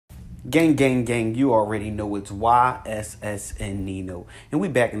Gang, gang, gang, you already know it's YSS and Nino. And we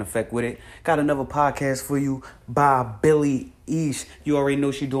back in effect with it. Got another podcast for you by Billie East. You already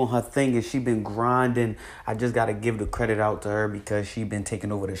know she doing her thing and she been grinding. I just got to give the credit out to her because she been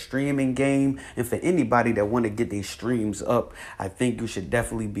taking over the streaming game. And for anybody that want to get their streams up, I think you should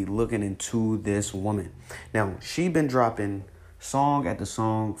definitely be looking into this woman. Now, she been dropping song after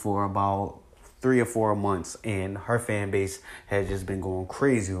song for about 3 or 4 months, and her fan base has just been going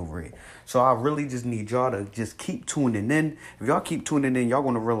crazy over it. So I really just need y'all to just keep tuning in. If y'all keep tuning in, y'all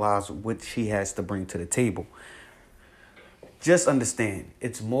going to realize what she has to bring to the table. Just understand,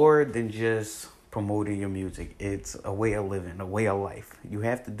 it's more than just promoting your music. It's a way of living, a way of life. You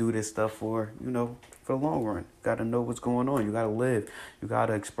have to do this stuff for the long run. You got to know what's going on. You got to live. You got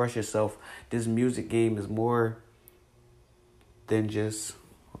to express yourself. This music game is more than just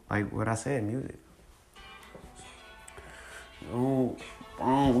like what I said, music. Oh,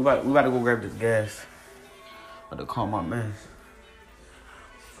 we about to go grab this gas. About to call my man.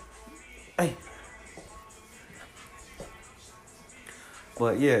 Hey.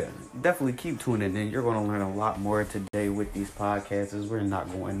 But yeah, definitely keep tuning in. You're going to learn a lot more today with these podcasts. We're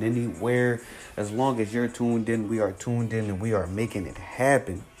not going anywhere. As long as you're tuned in, we are tuned in and we are making it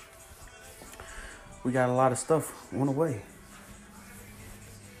happen. We got a lot of stuff on the way.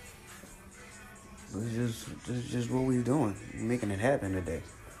 This is just what we're doing. Making it happen today.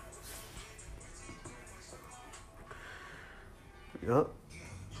 Yup.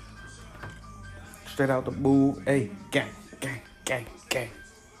 Straight out the booth. Hey, gang, gang, gang, gang.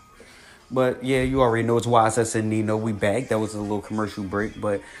 But yeah, you already know it's YSS and Nino. We back. That was a little commercial break.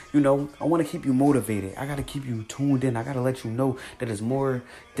 But, I want to keep you motivated. I got to keep you tuned in. I got to let you know that it's more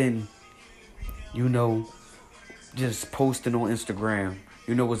than, just posting on Instagram.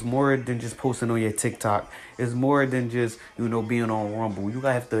 It's more than just posting on your TikTok. It's more than just, being on Rumble. You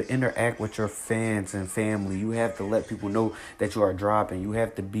have to interact with your fans and family. You have to let people know that you are dropping. You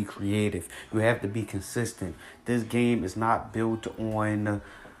have to be creative. You have to be consistent. This game is not built on,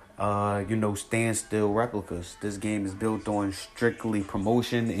 standstill replicas. This game is built on strictly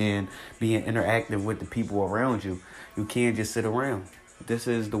promotion and being interactive with the people around you. You can't just sit around. This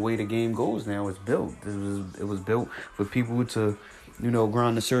is the way the game goes now. It's built. It was built for people to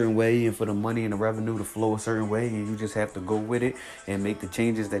grind a certain way and for the money and the revenue to flow a certain way, and you just have to go with it and make the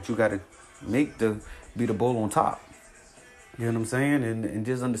changes that you got to make to be the bull on top. You know what I'm saying? And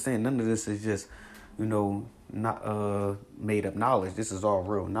just understand, none of this is just, not made up knowledge. This is all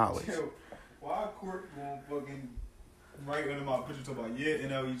real knowledge. Yo, why Court going fucking right under my picture talking about,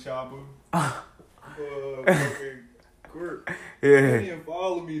 NLE Chopper? Fucking Court. Yeah. He didn't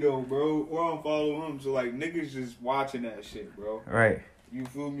follow me though, bro. Or I'm following him. So like niggas just watching that shit, bro. Right. You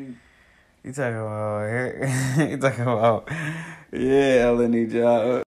feel me? You talking about, yeah, LNE job.